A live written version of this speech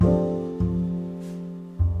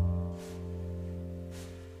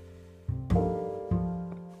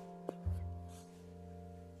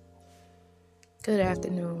Good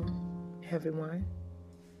afternoon, everyone.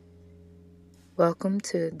 Welcome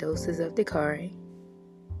to Doses of Dakari.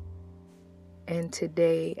 And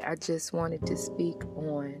today I just wanted to speak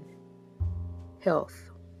on health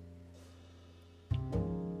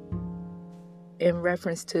in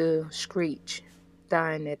reference to Screech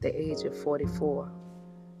dying at the age of 44.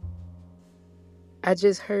 I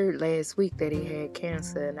just heard last week that he had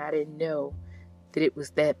cancer, and I didn't know that it was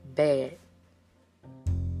that bad.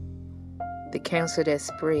 The cancer that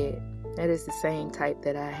spread, that is the same type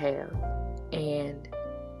that I have. And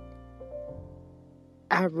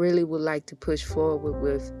I really would like to push forward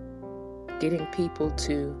with getting people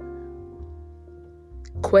to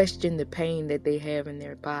question the pain that they have in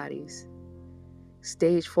their bodies.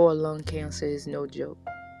 Stage 4 lung cancer is no joke.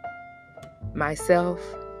 Myself,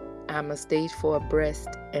 I'm a stage 4 breast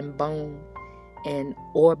and bone and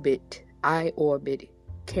eye orbit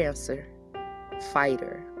cancer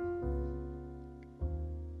fighter.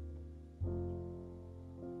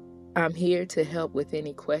 I'm here to help with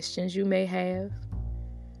any questions you may have.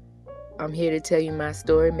 I'm here to tell you my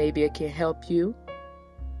story. Maybe it can help you.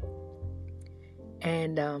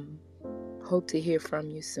 And hope to hear from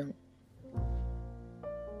you soon.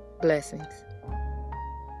 Blessings.